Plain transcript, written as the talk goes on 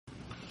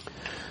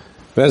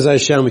Bez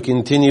Hashem, we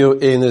continue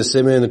in the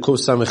Siman Kuf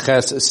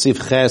Samches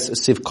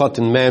Seif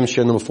Kotin Mem,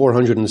 share number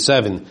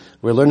 407.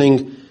 We're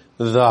learning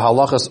the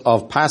halachas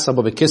of Pascha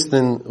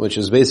B'Kisnin, which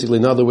is basically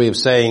another way of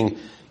saying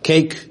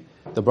cake,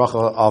 the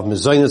bracha of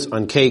mezzonos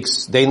on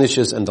cakes,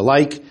 danishes, and the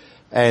like.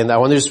 And I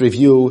want to just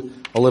review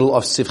a little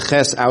of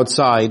Seif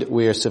outside,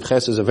 where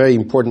Seif is a very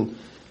important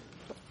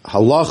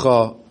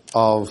halacha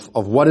of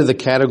what are the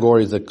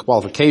categories, the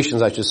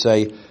qualifications, I should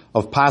say,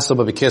 of Pascha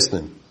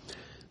B'Kisnin.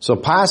 So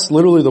pas,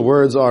 literally the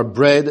words are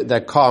bread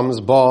that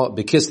comes ba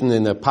b'kisnin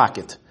in a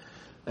pocket.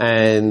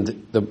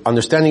 And the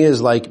understanding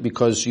is like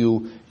because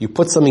you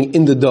put something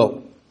in the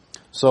dough.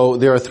 So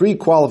there are three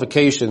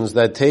qualifications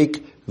that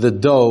take the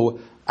dough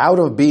out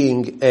of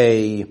being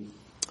a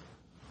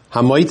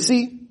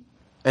hamaitzi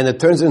and it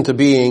turns into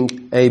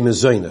being a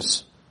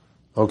mezzonos.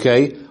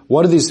 Okay?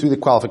 What are these three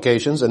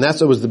qualifications? And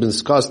that's what was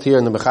discussed here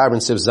in the Mechaber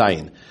and Sif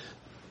Zayin.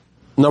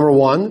 Number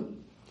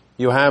one,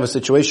 you have a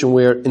situation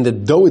where in the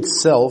dough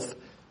itself,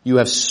 you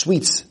have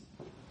sweets.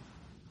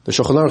 The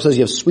Shulchan Aruch says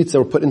you have sweets that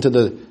were put into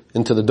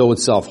the dough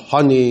itself.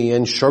 Honey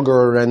and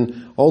sugar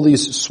and all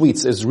these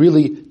sweets is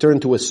really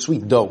turned to a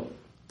sweet dough.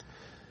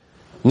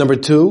 Number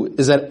two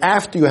is that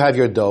after you have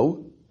your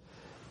dough,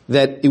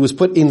 that it was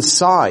put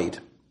inside.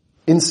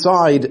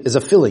 Inside is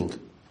a filling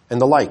and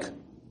the like.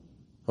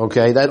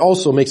 Okay, that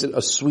also makes it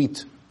a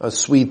sweet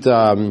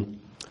type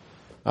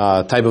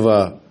of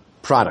a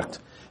product.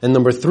 And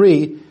number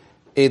three,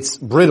 it's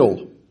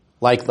brittle.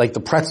 Like the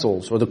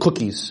pretzels or the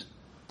cookies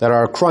that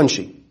are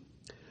crunchy.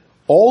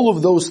 All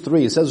of those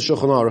three, it says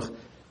Shulchan Aruch,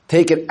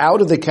 take it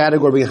out of the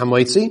category of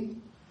hamaitzi,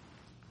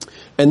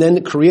 and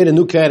then create a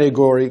new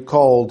category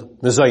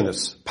called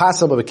mezzonos.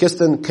 Pascha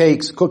b'Kisnin,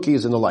 cakes,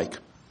 cookies, and the like.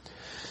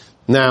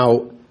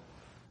 Now,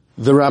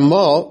 the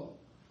Ramah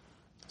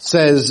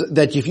says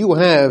that if you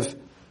have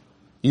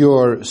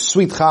your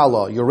sweet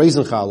challah, your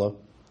raisin challah,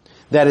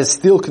 that is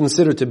still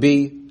considered to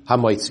be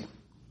hamaitzi.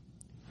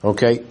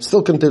 Okay?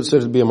 Still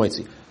considered to be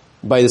hamaitzi.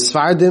 By the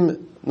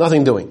Sfardim,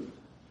 nothing doing.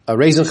 A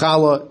raisin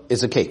challah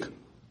is a cake.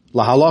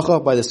 La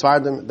halacha, by the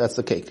Sfardim, that's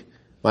the cake.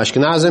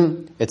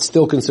 Mashkenazim, it's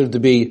still considered to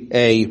be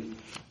a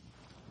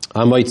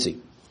hamaitzi.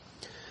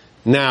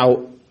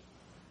 Now,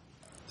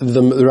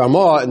 the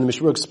Ramah and the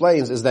Mishmur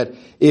explains is that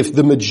if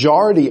the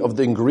majority of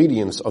the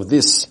ingredients of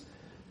this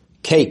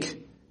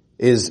cake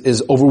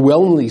is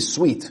overwhelmingly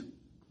sweet,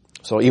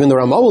 so even the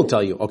Ramah will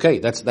tell you, okay,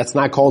 that's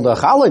not called a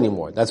challah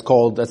anymore. That's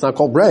not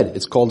called bread.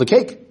 It's called a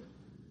cake.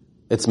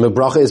 Its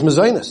bracha is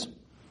mezzonos.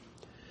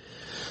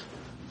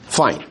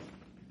 Fine.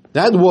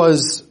 That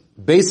was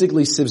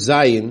basically Sif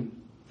Zayin,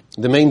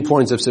 the main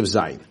points of Sif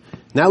Zayin.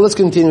 Now let's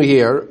continue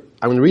here.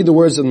 I'm going to read the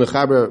words of the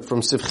Mechaber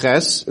from Sif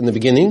Ches in the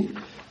beginning,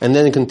 and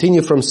then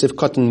continue from Sif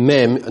Kotin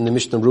Mem in the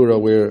Mishna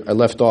Berura where I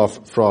left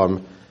off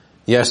from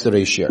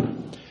yesterday's share.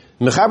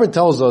 Mechaber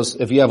tells us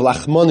if you have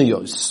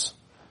lachmaniyos,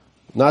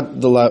 not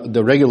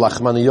the regular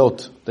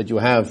lachmaniyot that you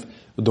have,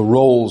 the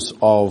rolls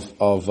of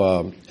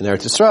in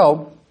Eretz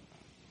Yisrael,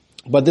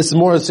 but this is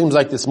more, it seems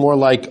like it's more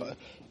like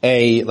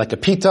a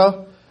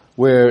pita,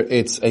 where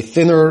it's a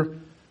thinner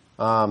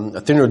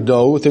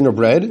dough, thinner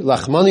bread.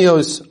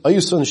 Lachmanios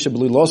ayusun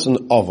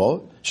shiblilosun ava,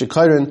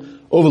 shekairen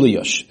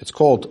oveliyosh. It's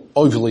called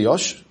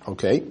oveliyosh,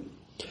 okay?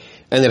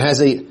 And it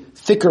has a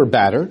thicker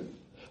batter.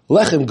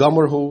 Lechem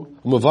gamarhu,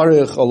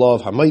 umavarich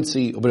alav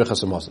hamaitzi,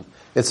 uberechas hamazon.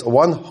 It's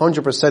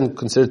 100%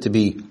 considered to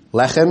be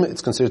lechem,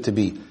 it's considered to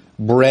be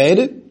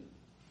bread,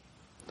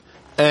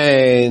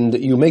 and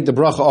you make the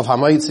bracha of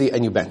hamaitzi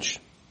and you bench.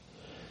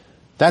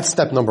 That's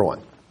step number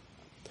one.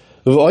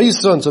 So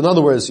in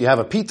other words, you have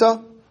a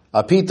pita.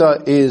 A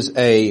pita is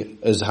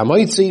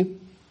hamaitzi,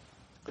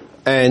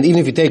 and even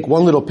if you take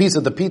one little piece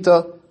of the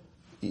pita,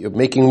 you're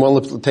taking one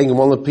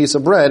little piece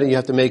of bread, and you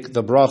have to make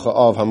the bracha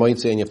of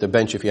hamaitzi, and you have to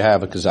bench if you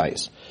have a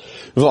kazayis.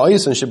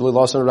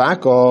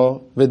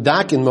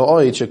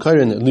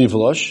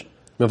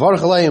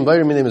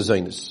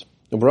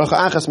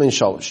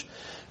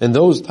 And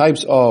those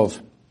types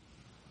of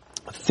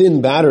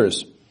thin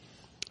batters,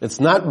 it's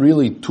not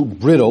really too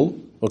brittle,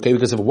 okay,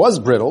 because if it was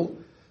brittle,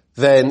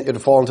 then it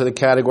would fall into the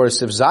category of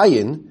Sif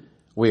Zayin,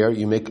 where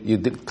you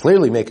did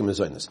clearly make a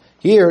mezzonos.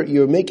 Here,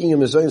 you're making a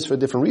mezzonos for a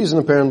different reason,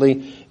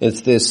 apparently.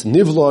 It's this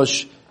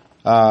nivlosh,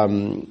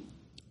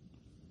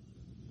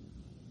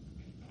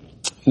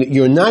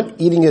 you're not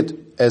eating it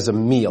as a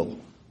meal.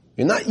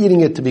 You're not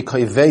eating it to be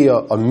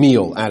kaiveya a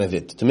meal out of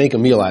it, to make a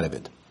meal out of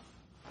it.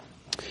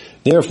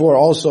 Therefore,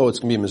 also, it's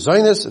going to be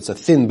mezzonos, it's a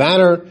thin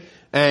batter,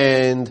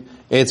 and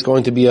it's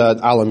going to be a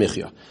ala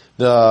michya.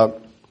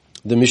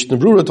 The Mishna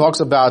Berura talks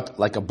about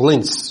like a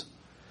blintz,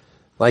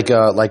 like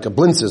a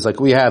blintzes, like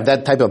we have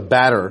that type of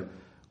batter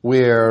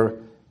where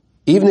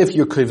even if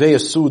you're kivei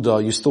suda,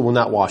 you still will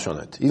not wash on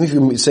it. Even if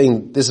you're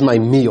saying this is my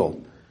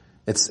meal,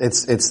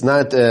 it's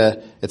not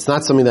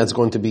something that's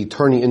going to be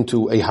turning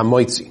into a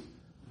hamaitzi,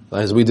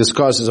 as we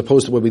discussed, as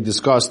opposed to what we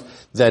discussed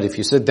that if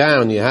you sit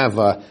down, you have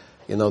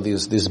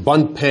these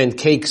bun pan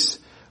cakes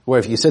where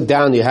if you sit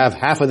down, you have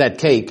half of that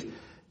cake.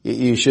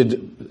 You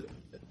should,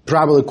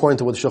 probably according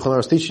to what the Shulchan Aruch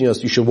is teaching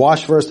us, you should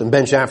wash first and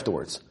bench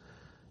afterwards.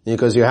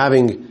 because you're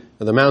having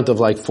the amount of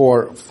like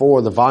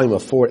the volume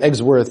of 4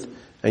 eggs worth,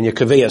 and you're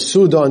kaveya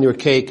suda on your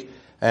cake,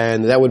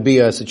 and that would be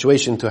a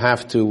situation to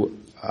have to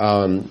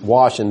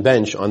wash and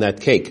bench on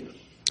that cake.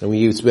 And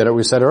we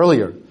said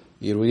earlier,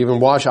 you would even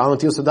wash al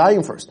natil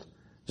sedayim first,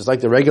 just like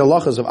the regular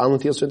lachas of al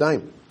natil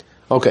sedayim.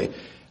 Okay,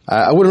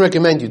 I wouldn't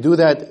recommend you do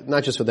that,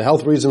 not just for the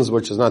health reasons,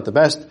 which is not the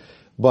best,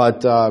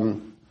 but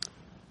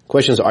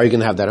questions: are you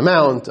going to have that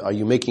amount? Are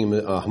you making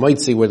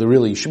hamaitzi where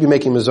you should be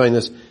making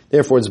mezzonos?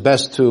 Therefore, it's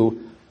best to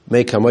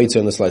make hamaitzi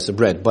on the slice of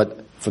bread.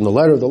 But from the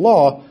letter of the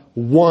law,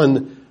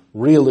 one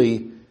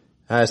really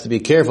has to be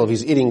careful if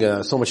he's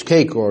eating so much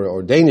cake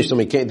or Danish, so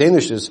many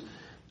Danishes,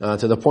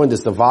 to the point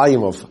it's the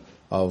volume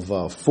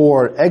of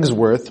 4 eggs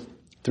worth,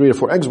 3 to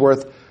 4 eggs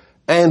worth,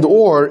 and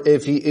or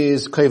if he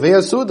is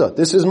kaveh suda,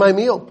 this is my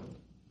meal,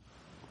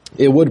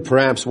 it would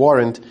perhaps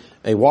warrant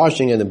a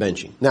washing and a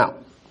benching. Now,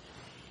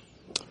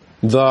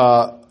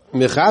 the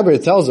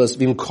Mechaber tells us,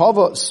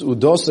 Vimkova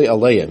su'udose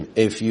aleim,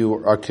 if you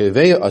are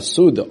kaveh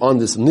asuda on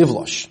this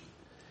nivlosh,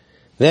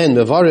 then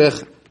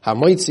mevarech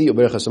hamaitzi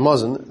uberachas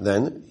hamazon,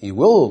 then you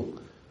will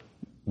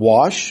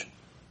wash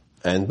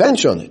and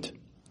bench on it.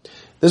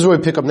 This is where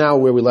we pick up now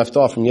where we left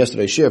off from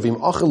yesterday's shir. If you're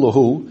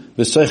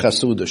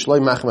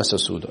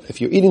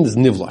eating this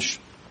nivlash,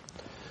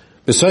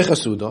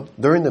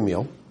 during the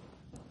meal,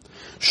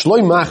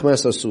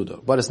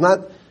 but it's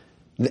not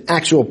the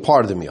actual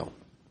part of the meal.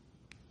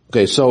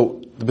 Okay,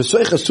 so the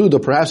b'soich suda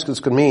perhaps this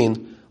could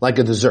mean like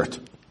a dessert.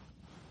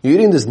 You're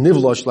eating this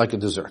nivlash like a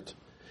dessert.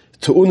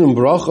 Tu'unim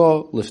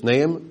bracha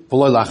lifneim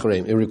v'loy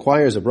lachareim. It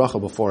requires a bracha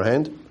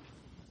beforehand.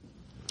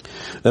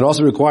 It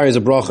also requires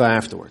a bracha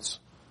afterwards.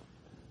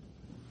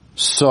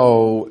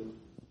 So,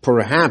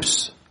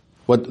 perhaps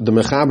what the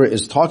Mechaber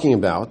is talking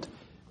about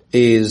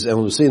is, and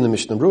we'll see in the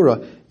Mishnah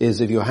Berura,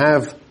 is if you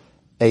have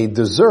a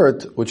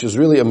dessert, which is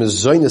really a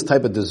mezzonos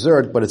type of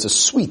dessert, but it's a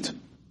sweet,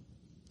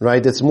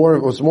 right? It's more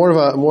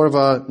of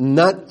a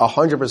not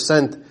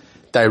 100%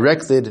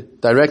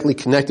 directly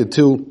connected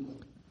to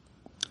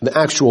the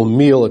actual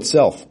meal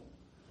itself.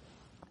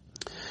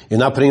 You're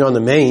not putting on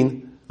the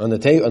main on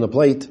the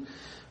plate.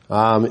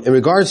 In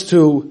regards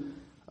to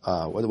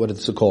what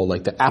is it called,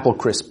 like the apple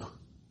crisp,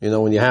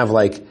 when you have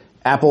like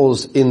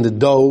apples in the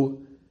dough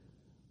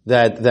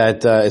that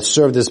it's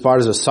served as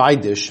part of a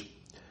side dish,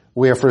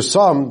 where for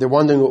some they're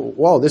wondering,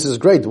 well, this is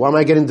great. Why am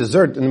I getting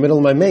dessert in the middle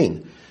of my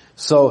main?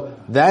 So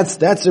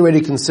that's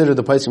already considered,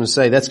 the place you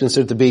say, that's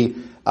considered to be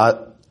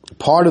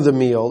part of the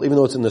meal, even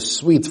though it's in the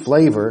sweet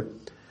flavor.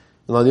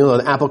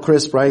 The apple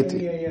crisp, right?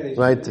 Yeah.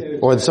 Right?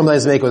 Or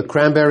sometimes they make it with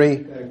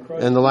cranberry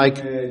and the like.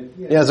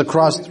 As a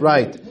crust,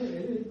 right?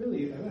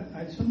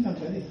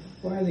 Sometimes I think,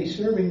 why are they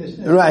serving this?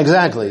 Right,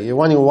 exactly. You're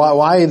wondering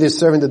why are they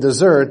serving the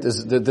dessert?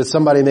 Did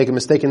somebody make a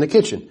mistake in the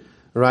kitchen?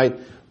 Right?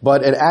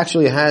 But it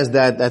actually has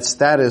that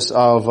status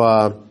of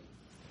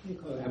you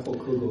call it apple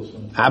kugel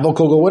sometimes. Apple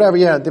kugel, whatever.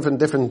 Yeah,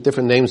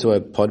 different names to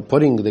it.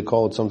 Pudding they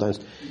call it sometimes.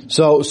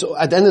 So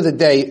at the end of the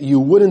day, you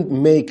wouldn't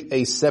make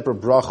a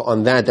separate bracha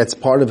on that. That's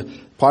part of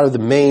the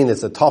main.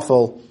 It's a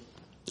tafel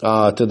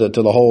to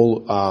the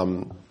whole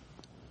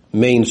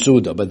main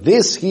suda. But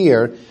this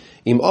here,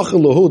 Im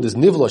achiluhu, this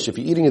nivlosh, if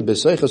you're eating it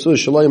b'seicha suda,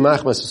 shaloi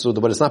machmas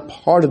suda, but it's not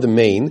part of the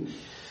main.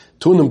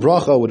 Tunim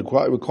bracha would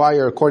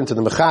require, according to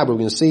the Mechaber, we're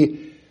going to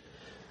see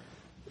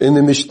in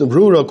the Mishnah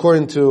Berura,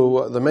 according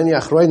to the many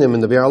achronim in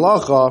the Biur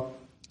Halacha,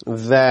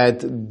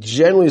 that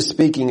generally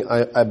speaking,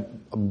 a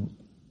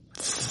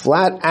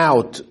flat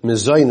out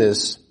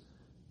mezzonos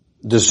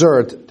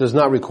dessert does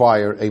not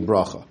require a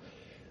bracha.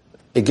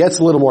 It gets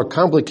a little more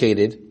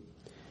complicated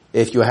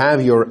if you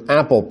have your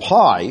apple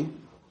pie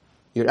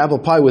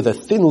with a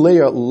thin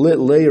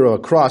layer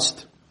of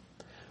crust,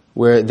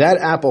 where that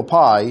apple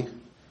pie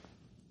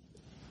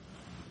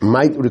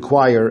might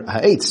require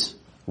ha'etz.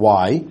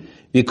 Why?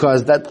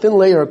 Because that thin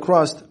layer of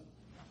crust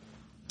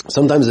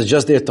sometimes is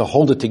just there to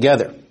hold it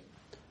together.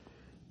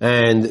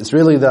 And it's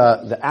really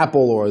the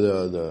apple or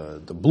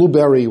the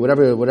blueberry,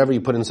 whatever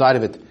you put inside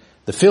of it,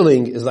 the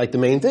filling is like the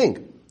main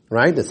thing,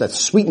 right? It's that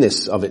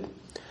sweetness of it.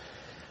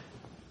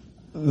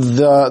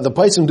 The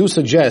Paisim do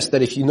suggest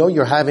that if you know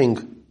you're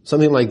having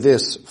something like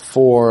this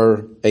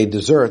for a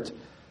dessert,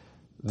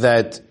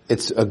 that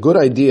it's a good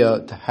idea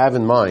to have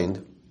in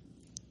mind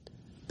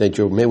that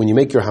when you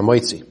make your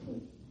hamaitzi,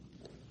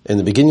 in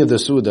the beginning of the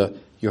Suda,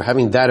 you're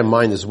having that in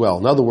mind as well.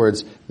 In other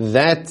words,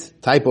 that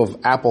type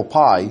of apple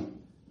pie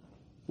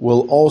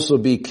will also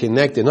be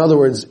connected. In other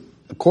words,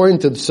 according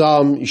to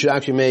some, you should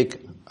actually make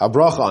a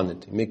bracha on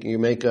it. You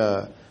make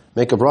a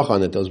bracha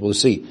on it, as we'll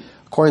see.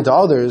 According to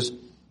others,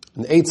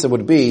 an eitzah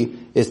would be,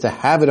 is to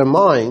have it in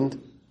mind,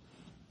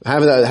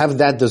 have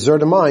that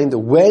dessert in mind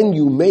when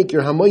you make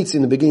your hamaitzi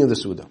in the beginning of the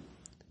Suda.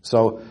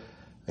 So,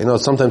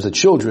 sometimes the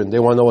children, they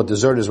want to know what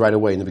dessert is right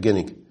away in the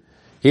beginning.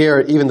 Here,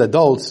 even the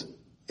adults,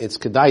 it's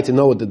kedai to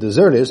know what the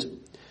dessert is,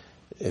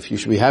 if you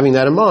should be having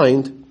that in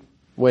mind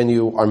when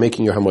you are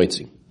making your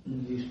hamaitzi.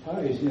 These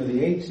pies,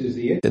 the eights is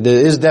the eighth.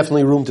 There is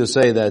definitely room to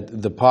say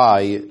that the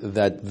pie,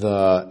 that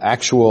the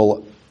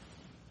actual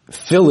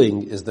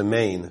filling is the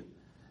main.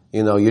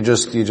 You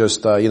just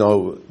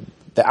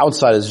The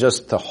outside is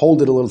just to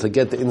hold it a little to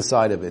get the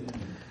inside of it.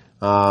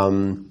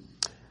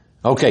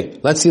 Okay,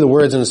 let's see the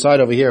words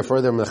inside over here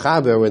further.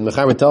 Mechaber, when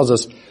Mechaber tells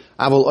us,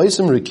 "Avol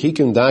oisim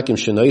rikikim dakim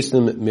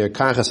shenoisnim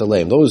mirkachas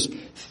aleim." Those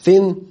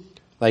thin,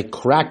 like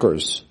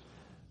crackers,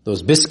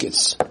 those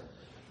biscuits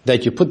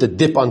that you put the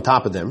dip on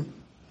top of them.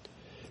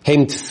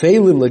 Heim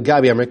tfeilim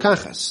legabi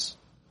amirkachas.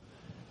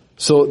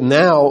 So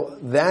now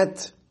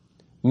that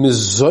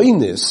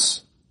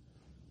mezzonos,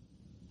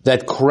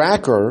 that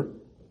cracker,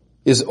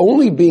 is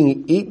only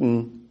being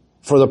eaten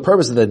for the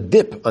purpose of the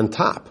dip on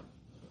top.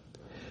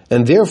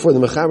 And therefore the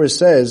Mechaber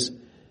says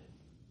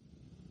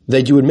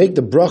that you would make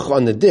the bracha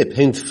on the dip.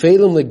 Hein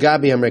tfeilim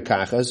legabi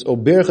hamerkachas, o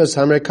birchas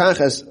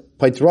hamerkachas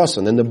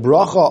paitrosan. And the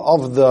bracha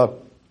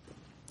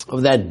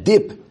of that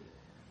dip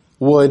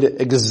would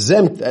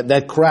exempt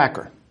that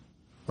cracker.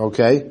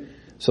 Okay?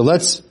 So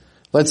let's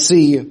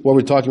see what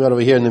we're talking about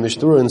over here in the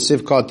Mishnah in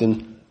seif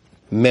cotton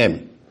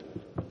mem.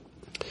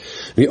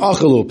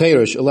 V'achalu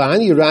perish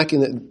lahani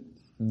rakin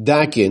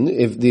dakin,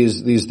 if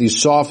these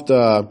soft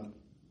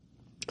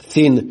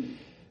thin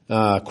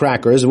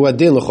crackers, so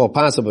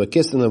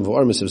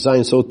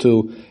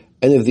to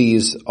any of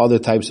these other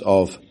types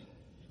of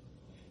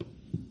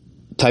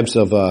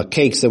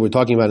cakes that we're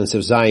talking about in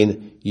Sif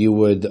Zayin, you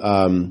would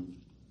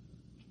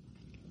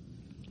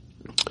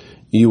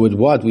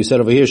what? We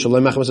said over here, you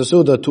would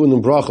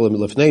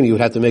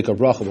have to make a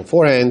bracha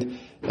beforehand,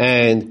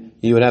 and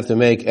you would have to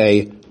make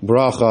a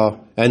bracha,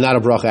 and not a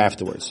bracha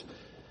afterwards.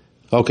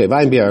 Okay,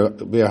 many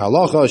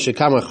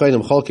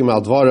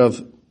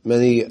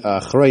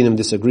Chreinim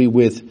disagree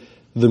with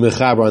the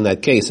Mechaber on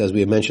that case, as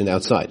we have mentioned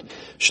outside.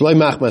 Now,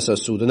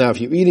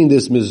 if you're eating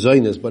this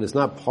mezzonos, but it's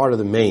not part of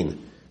the main,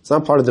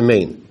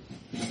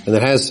 and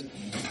it has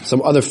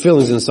some other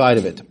fillings inside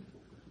of it.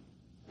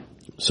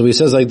 So he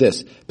says like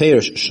this, you're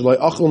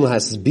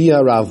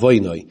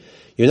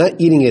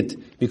not eating it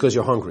because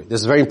you're hungry.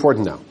 This is very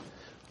important now.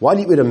 Why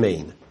do you eat a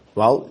main?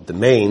 Well, the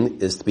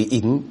main is to be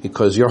eaten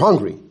because you're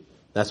hungry.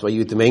 That's why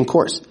you eat the main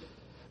course.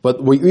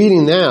 But what you're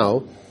eating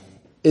now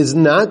is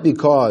not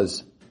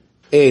because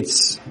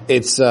it's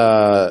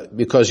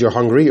because you're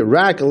hungry.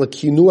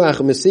 It's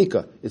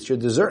your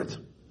dessert.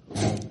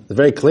 It's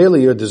very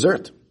clearly your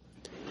dessert.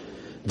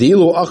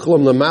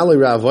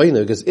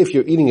 Because if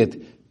you're eating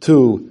it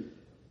to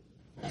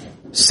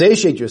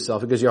satiate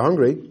yourself because you're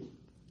hungry,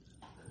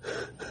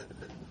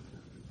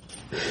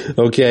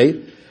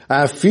 okay,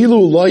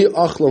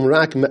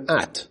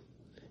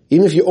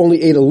 even if you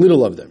only ate a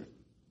little of them.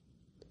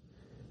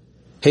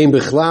 So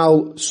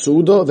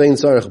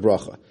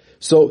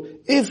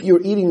if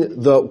you're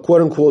eating the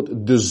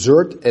quote-unquote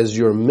dessert as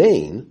your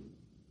main,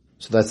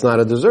 so that's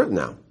not a dessert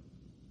now.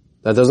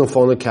 That doesn't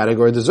fall in the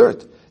category of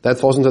dessert. That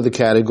falls into the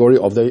category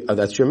of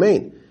that's your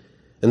main.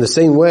 In the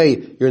same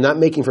way, you're not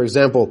making, for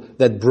example,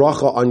 that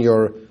bracha on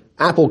your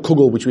apple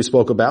kugel, which we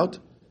spoke about.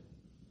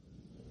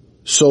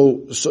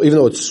 So even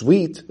though it's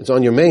sweet, it's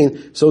on your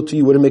main, so too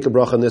you wouldn't make a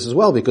bracha on this as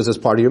well, because it's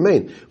part of your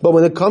main. But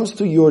when it comes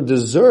to your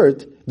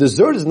dessert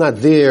is not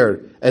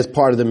there as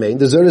part of the main.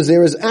 Dessert is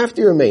there as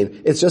after your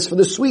main. It's just for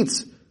the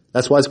sweets.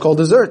 That's why it's called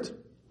dessert.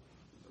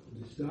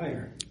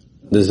 Desire,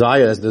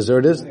 as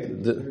dessert is?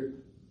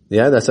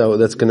 Yeah,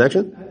 that's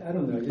connection? I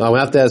don't know. We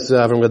have to ask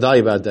from Gadai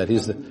about that.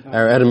 He's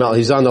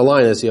on the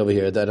line, I see over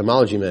here, the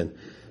etymology man.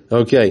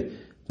 Okay.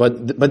 But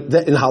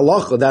in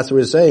halacha, that's what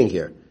we're saying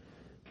here.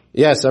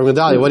 Yes,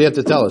 Gadai, what do you have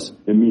to tell us?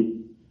 It means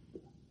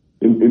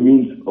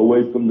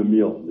away from the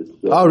meal.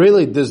 Oh,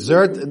 really?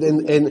 Dessert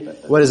in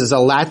what is this? A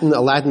Latin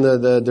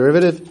the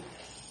derivative?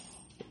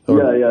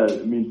 Yeah.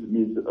 It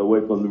means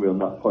away from the meal,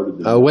 not part of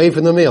the meal. Away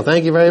from the meal.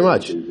 Thank you very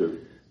much.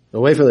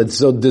 Away from it.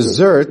 So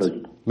dessert.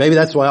 Maybe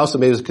that's why also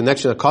maybe there's a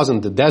connection, a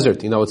cousin to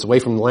desert. It's away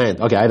from the land.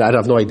 Okay, I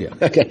have no idea.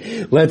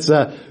 Okay, let's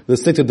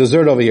stick to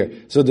dessert over here.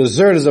 So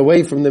dessert is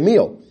away from the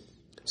meal.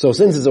 So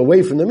since it's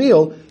away from the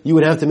meal, you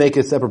would have to make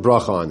a separate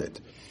bracha on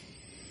it.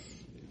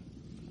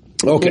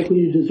 Okay. Like when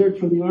you dessert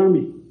from the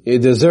army. You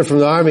dessert from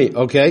the army.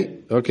 Okay.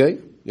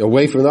 You're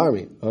away from the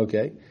army.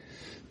 Okay.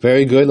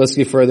 Very good. Let's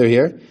get further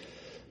here.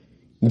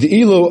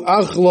 De'ilu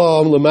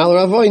achlam l'mal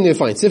ravoyne.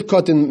 Fine. Sif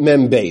cotton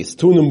mem base.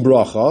 Tunum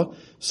bracha.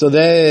 So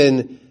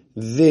then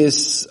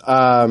this,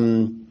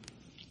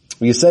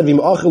 you said vim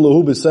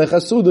achaluhu b'seich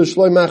hasuda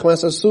shloi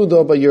machmas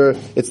hasuda, but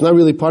it's not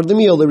really part of the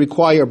meal. They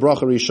require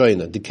bracha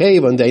rishayna.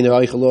 Dekeiv and deina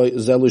aichaloi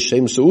zelu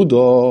shem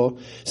suuda.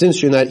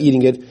 Since you're not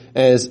eating it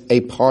as a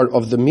part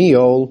of the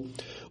meal,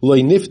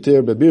 loy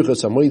nifter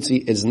bebirchas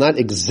hamoitzi is not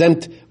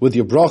exempt with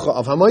your bracha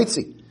of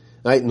hamoitzi.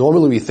 Right?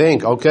 Normally we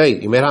think,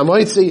 okay, you made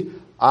hamoitzi,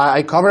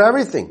 I cover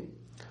everything.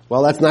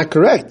 Well, that's not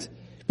correct,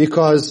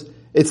 because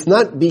it's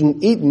not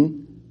being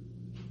eaten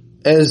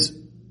as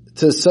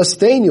to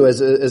sustain you as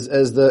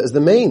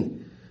the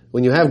main.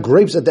 When you have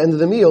grapes at the end of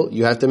the meal,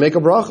 you have to make a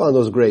bracha on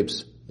those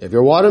grapes. If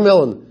your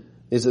watermelon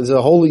is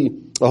a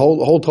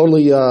whole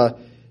totally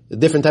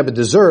different type of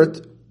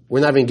dessert, we're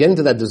not even getting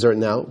to that dessert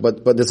now,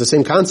 but it's the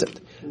same concept.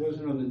 It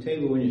wasn't on the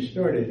table when you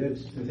started.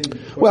 That's the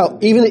thing. Well,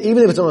 even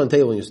if it's on the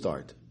table when you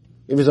start.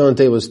 If it's on the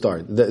table to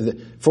start.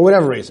 For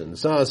whatever reason.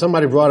 So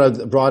somebody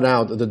brought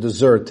out the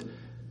dessert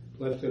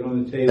left it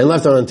on the table. And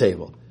left it on the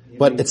table.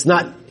 But it's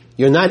not,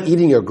 you're not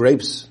eating your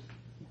grapes.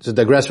 To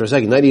digress for a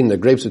second, you're not eating the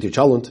grapes with your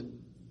cholent.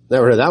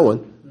 Never heard of that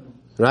one. No.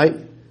 Right?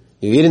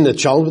 You're eating the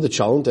cholent with the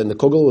cholent, and the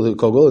kugel with the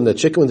kugel, and the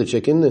chicken with the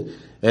chicken,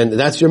 and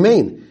that's your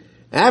main.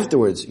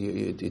 Afterwards,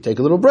 you take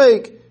a little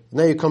break, and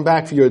then you come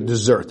back for your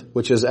dessert,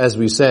 which is, as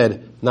we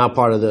said, not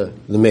part of the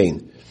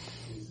main.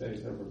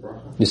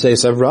 You say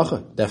seif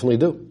bracha. Definitely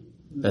do.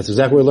 That's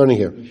exactly what we're learning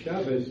here. In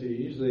Shabbos,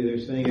 usually they're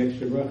saying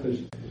extra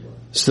brachas.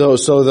 So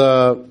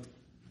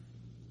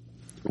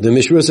the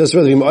Mishra says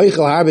further, if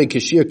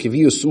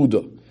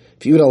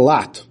you eat a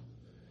lot,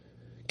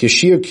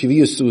 kashir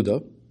kiviyah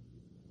suda,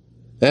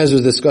 as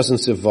was discussed in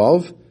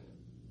Sivav,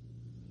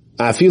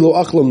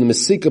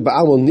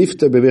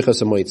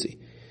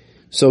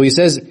 so he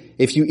says,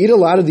 if you eat a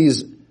lot of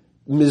these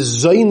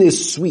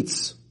mezzonos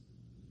sweets,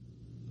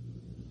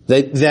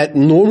 that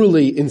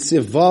normally in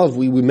Sivav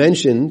we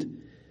mentioned,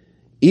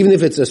 even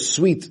if it's a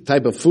sweet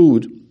type of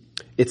food,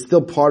 it's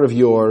still part of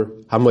your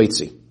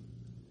hamoitzi.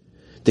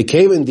 The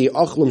kaven the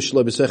achlam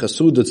shlo b'seich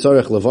suda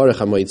tzarech levarech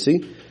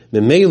hamoitzi,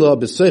 memela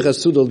b'seich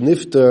suda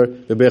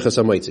nifter beberchas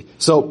hamoitzi.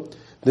 So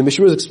the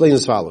Mishra explains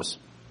as follows,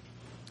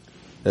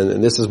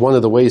 and this is one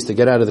of the ways to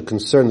get out of the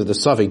concern of the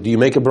suffix. Do you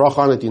make a bracha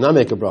on it? Do you not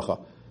make a bracha?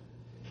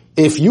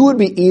 If you would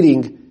be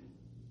eating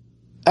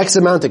X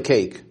amount of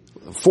cake,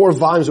 4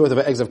 volumes worth of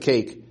eggs of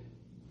cake,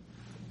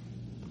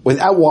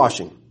 without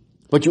washing,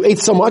 but you ate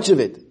so much of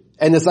it,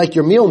 and it's like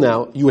your meal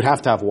now, you would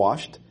have to have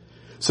washed.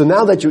 So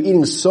now that you're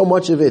eating so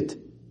much of it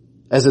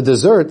as a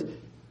dessert,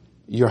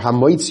 your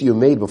hamoitzi you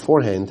made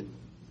beforehand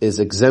is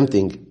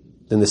exempting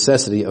the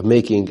necessity of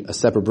making a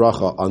separate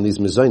bracha on these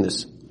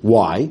mezzonos.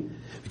 Why?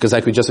 Because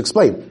like we just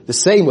explained, the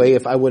same way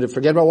if I would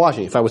forget about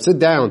washing, if I would sit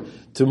down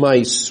to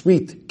my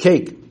sweet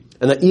cake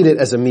and I eat it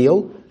as a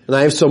meal, and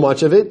I have so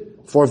much of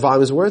it, 4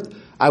 volumes worth,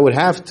 I would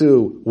have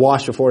to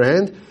wash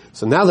beforehand.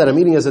 So now that I'm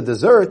eating as a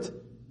dessert,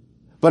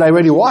 but I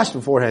already washed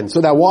beforehand,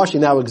 so that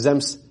washing now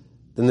exempts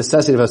the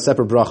necessity of a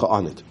separate bracha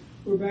on it.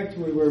 We're back to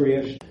where we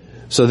are.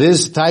 So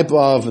this type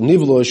of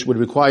nivlush would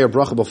require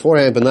bracha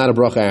beforehand, but not a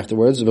bracha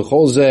afterwards.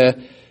 V'chol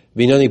zeh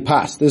binyani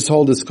pas. This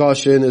whole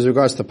discussion is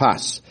regards to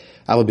pas.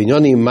 Al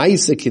binyani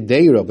ma'isa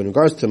kedeira. In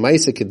regards to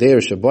ma'isa kedeira,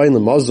 shabayin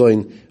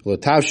l'mazoin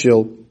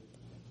l'tavshil.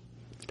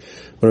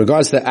 In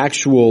regards to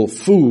actual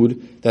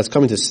food that's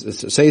coming to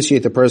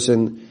satiate the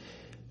person,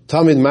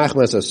 tamid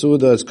machmas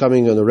asuda is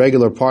coming on a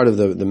regular part of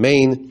the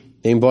main.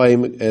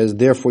 As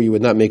therefore you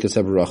would not make a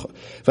separate bracha.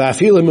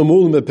 Va'afilim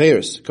emulim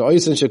beperis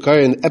ka'oisin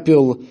shekarin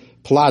epil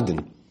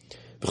pladin.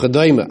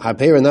 V'chadayim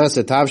ha'peir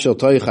nasa tavshel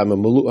toicha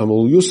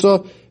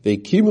hamuluyusa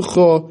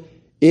ve'kimcha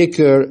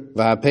iker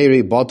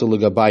v'ha'peiri batel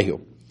l'gabayhu.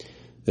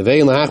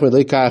 V'vein lahachmed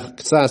likach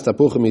ktsas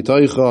tapuchim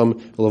mitoicham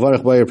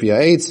v'levarach bayer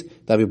priyaetz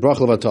davi brach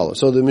levatala.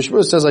 So the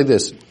Mishmur says like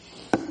this.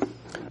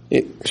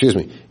 Excuse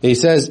me. He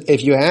says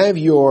if you have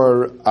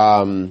your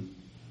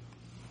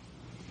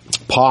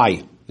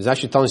pie. He's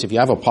actually telling us if you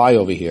have a pie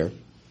over here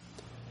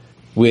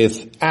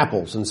with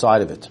apples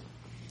inside of it,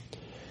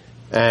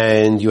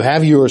 and you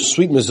have your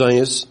sweet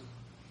mezzonos,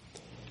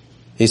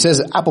 he says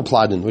apple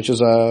pladin, which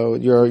is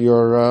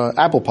your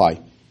apple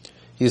pie.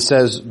 He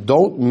says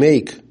don't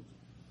take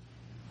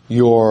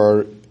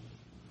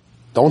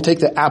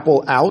the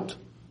apple out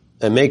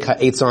and make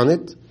ha'etz on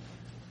it.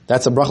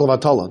 That's a bracha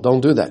levatala.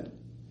 Don't do that.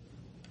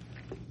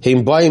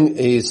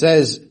 He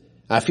says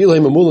I feel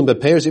him amulim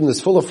bepears, even it's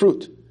full of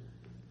fruit.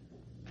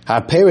 The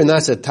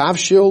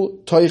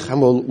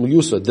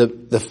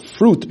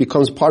fruit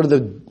becomes part of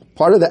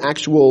the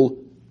actual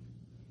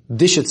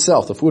dish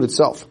itself, the food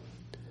itself,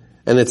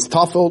 and it's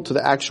tafel to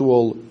the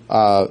actual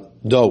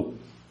dough.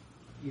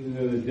 Even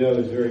though the dough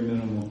is very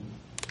minimal.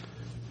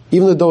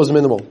 Even the dough is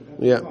minimal.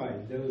 Apple yeah. Pie.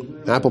 Dough is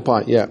minimal. Apple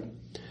pie. Yeah.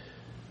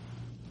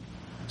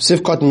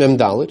 Sifkat mem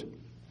dalit.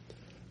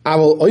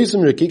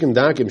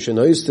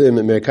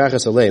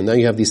 Now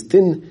you have these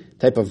thin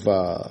type of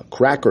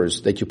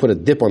crackers that you put a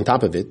dip on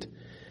top of it.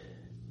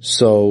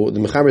 So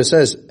the Mechaber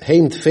says,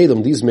 "Heim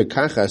tfeilim." These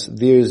mekachas,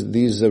 these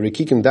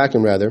rikikim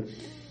dakim rather,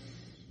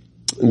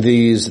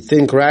 these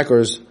thin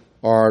crackers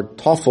are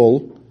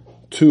tafel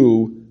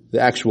to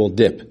the actual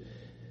dip.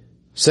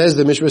 Says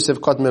the Mishra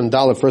Sivkot Mem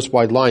Daled, first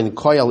wide line,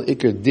 Koyal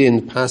Iker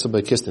Din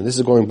Pasabah Kistin. This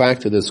is going back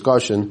to the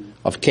discussion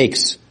of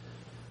cakes,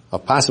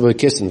 of Pasabah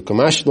Kistin.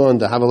 Kamashlan,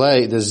 the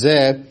Havalei, the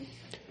Zeh,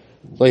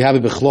 Loihabi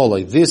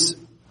Bechlola. This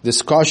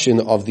discussion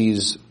of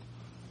these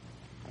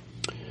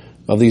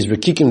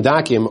Rikikim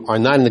Dakim are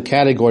not in the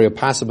category of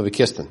Pasabah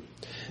Kistin.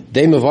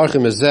 He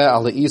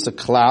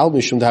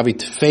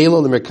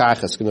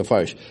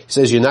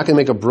says you're not going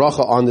to make a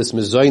bracha on this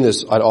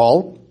mezzonos at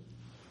all,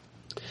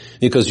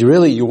 because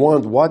you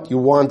want what? You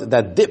want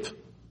that dip.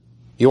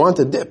 You want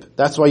the dip.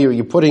 That's why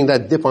you're putting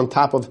that dip on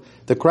top of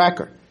the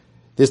cracker.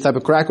 This type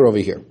of cracker over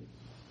here.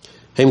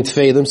 Your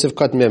intention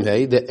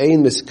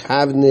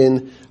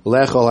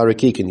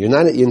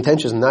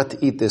is not to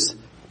eat this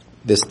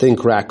thin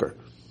cracker.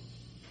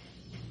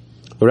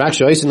 The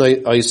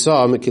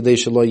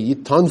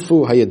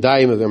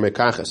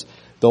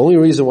only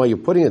reason why you're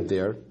putting it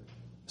there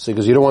is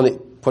because you don't want to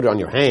put it on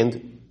your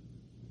hand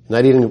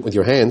not eating it with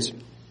your hands.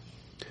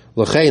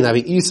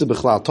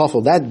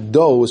 That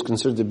dough is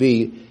considered to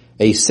be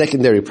a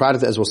secondary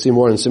product, as we'll see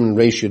more in Simon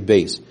Reish Yud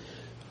Beis.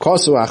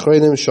 Kosu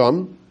achreinim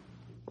sham.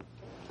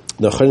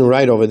 The achreinim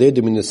right over there.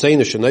 Dimin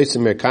nesein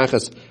shenoisim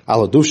merkachas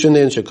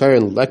aladushanin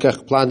shekarin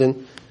lekach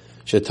pladin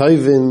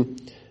shetoivim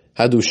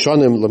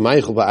hadushanim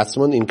lemaychul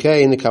ba'atzman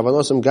imkein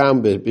kavanosam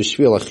gam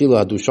b'shvil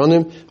achila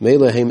hadushanim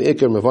meilahem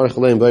ikar mevarach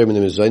leim b'yim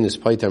mezzonos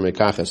paitam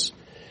merkachas.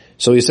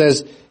 So he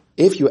says,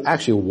 if you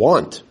actually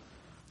want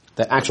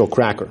the actual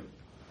cracker,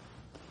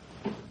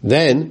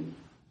 then,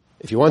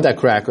 if you want that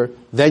cracker,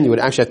 then you would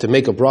actually have to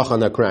make a bracha on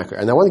that cracker.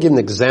 And I want to give an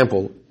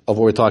example of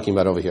what we're talking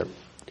about over here.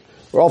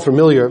 We're all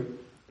familiar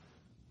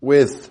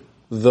with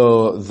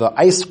the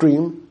ice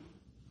cream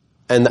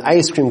and the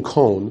ice cream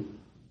cone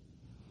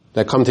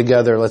that come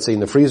together, let's say in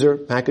the freezer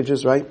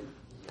packages, right?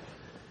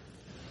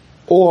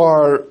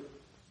 Or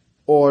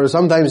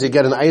sometimes you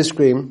get an ice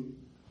cream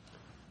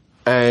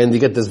and you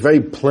get this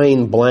very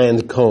plain,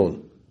 bland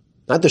cone.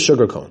 Not the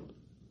sugar cone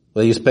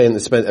that you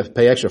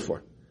pay extra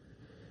for.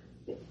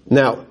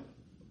 Now,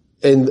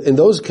 in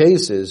those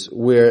cases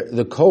where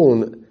the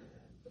cone,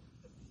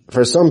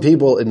 for some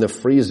people in the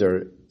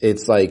freezer,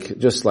 it's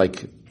just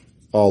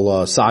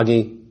all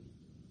soggy,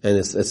 and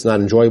it's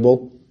not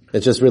enjoyable.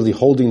 It's just really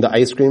holding the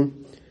ice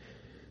cream.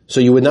 So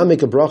you would not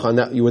make a bracha on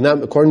that. You would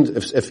not,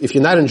 if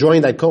you're not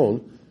enjoying that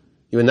cone,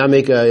 you would not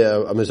make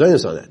a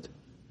mezzonos on it.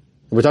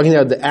 We're talking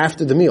about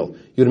after the meal.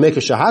 You would make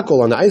a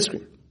shahakol on the ice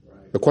cream,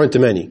 according to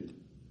many.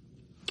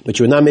 But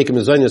you would not make a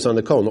mezzonos on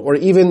the cone. Or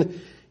even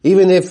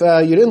if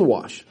you didn't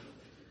wash.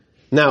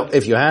 Now,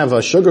 if you have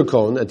a sugar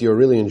cone that you're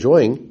really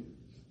enjoying,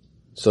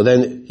 so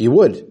then you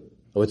would.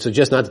 I would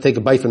suggest not to take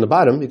a bite from the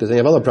bottom, because then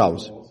you have other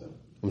problems.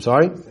 I'm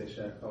sorry?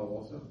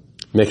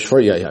 Make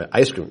sure,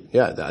 ice cream.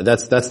 Yeah,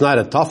 that's not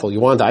a tuffle. You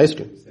want the ice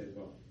cream.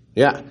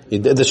 Yeah,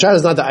 the shah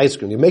is not the ice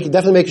cream.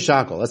 Definitely make a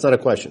shakal. That's not a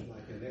question.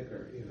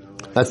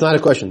 That's not a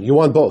question. You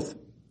want both.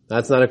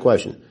 That's not a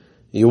question.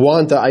 You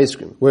want the ice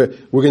cream. We're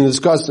going to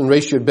discuss in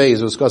Reish Yud Beis,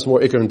 we'll discuss more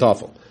ikar and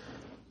tuffle.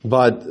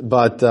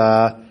 But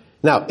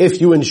now, if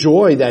you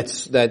enjoy that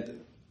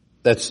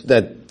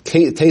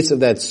taste of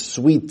that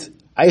sweet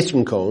ice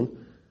cream cone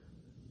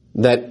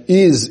that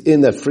is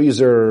in that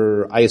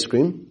freezer ice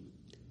cream,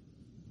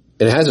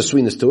 and it has a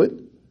sweetness to it,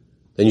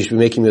 then you should be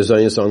making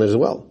mezzonos on it as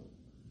well.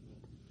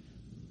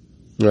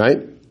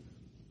 Right?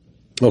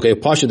 Okay,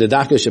 Pasha the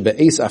Dafka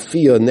shebe'es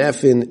afiyah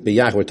nefin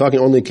b'yach. We're talking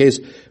only a case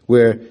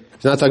where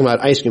it's not talking about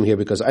ice cream here,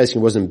 because ice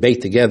cream wasn't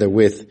baked together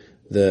with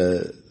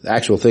the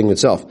actual thing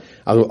itself.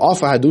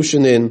 Ofa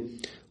hadushanin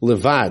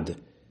levad.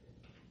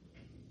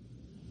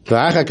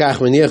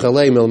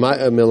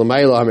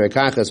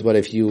 But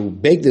if you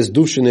bake this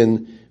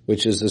dushanin,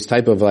 which is this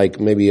type of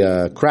maybe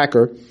a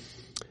cracker,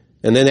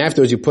 and then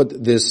afterwards you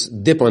put this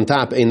dip on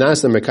top, now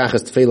this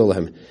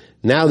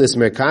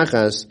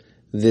merkachas,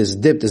 this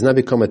dip does not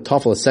become a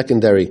tuffle, a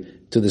secondary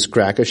to this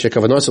cracker,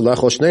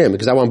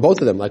 because I want both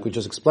of them, like we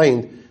just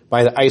explained,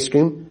 by the ice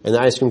cream and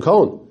the ice cream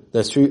cone.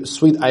 The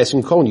sweet ice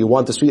cream cone. You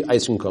want the sweet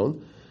ice cream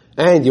cone,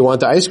 and you want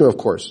the ice cream, of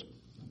course.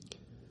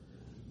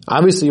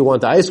 Obviously, you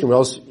want the ice cream, or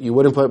else you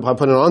wouldn't put it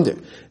on there.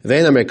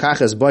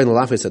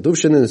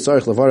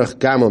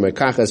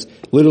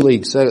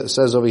 Literally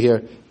says over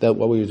here that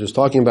what we were just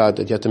talking about,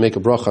 that you have to make a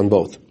bracha on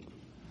both.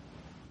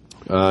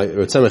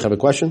 Ritzemech, have a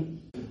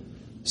question?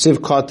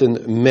 Siv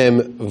Cotton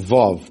Mem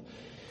Vav.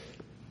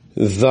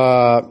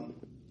 The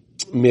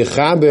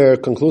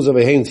Mechaber concludes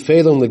over here,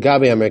 Feilum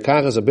Legabe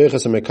HaMerkachas,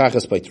 Abirchas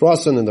HaMerkachas by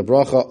Trossen, and the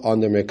bracha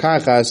on the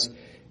Merkachas,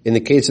 in the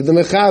case of the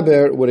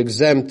Mechaber, would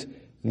exempt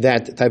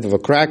that type of a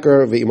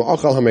cracker. Ve'im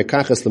ochal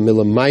HaMerkachas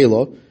l'mila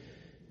mailo,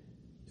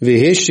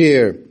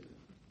 ve'hishir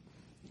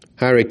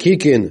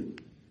harakikin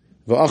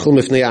ve'achal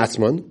mifnei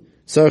atzman,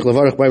 tzarech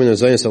levarach b'ayim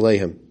mezzonos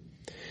aleihem.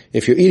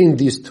 If you're eating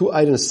these two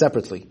items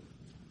separately,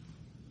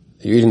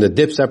 you're eating the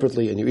dip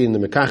separately, and you're eating the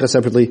Merkachas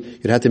separately,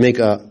 you'd have to make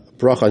a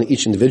bracha on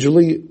each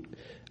individually.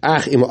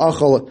 Ach im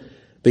achal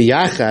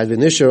biyachad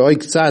v'nishar oy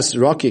ktsas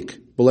rakik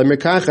b'lei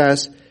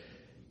merkachas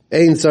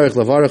ein tzarich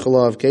lavarach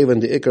alav kevan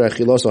de ikar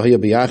achilos ahaya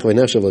biyach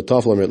v'neshar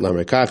v'tafel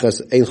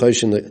merkachas ein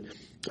choshin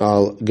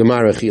al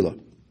gemar achila.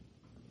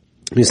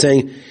 He's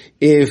saying,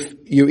 if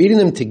you're eating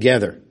them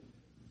together,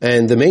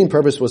 and the main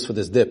purpose was for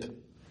this dip,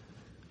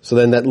 so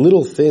then that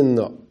little thin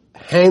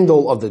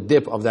handle of the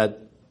dip of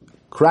that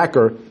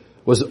cracker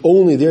was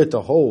only there to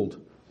hold.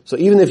 So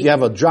even if you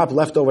have a drop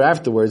left over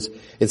afterwards,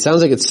 it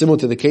sounds like it's similar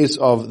to the case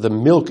of the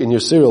milk in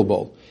your cereal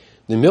bowl.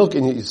 The milk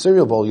in your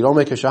cereal bowl, you don't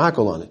make a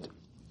shahakol on it.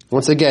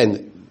 Once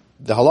again,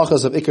 the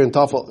halachas of ikar and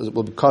tafel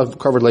will be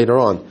covered later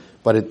on,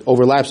 but it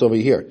overlaps over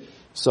here.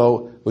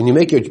 So when you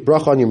make your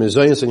bracha on your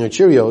mezzonos and your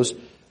Cheerios,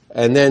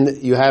 and then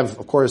you have,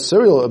 of course,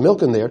 cereal,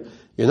 milk in there,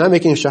 you're not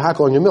making a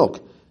shahakol on your milk.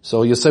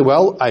 So you say,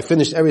 well, I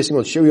finished every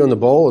single Cheerio in the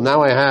bowl, and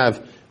now I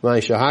have my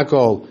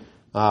shahakol,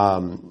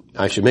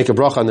 I should make a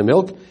bracha on the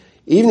milk.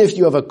 Even if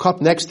you have a cup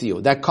next to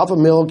you, that cup of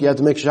milk you have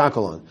to make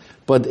shahakol on.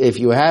 But if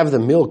you have the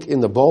milk in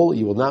the bowl,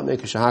 you will not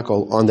make a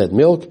shahakol on that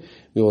milk.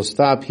 We will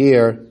stop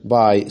here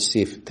by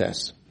Sif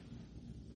Tes.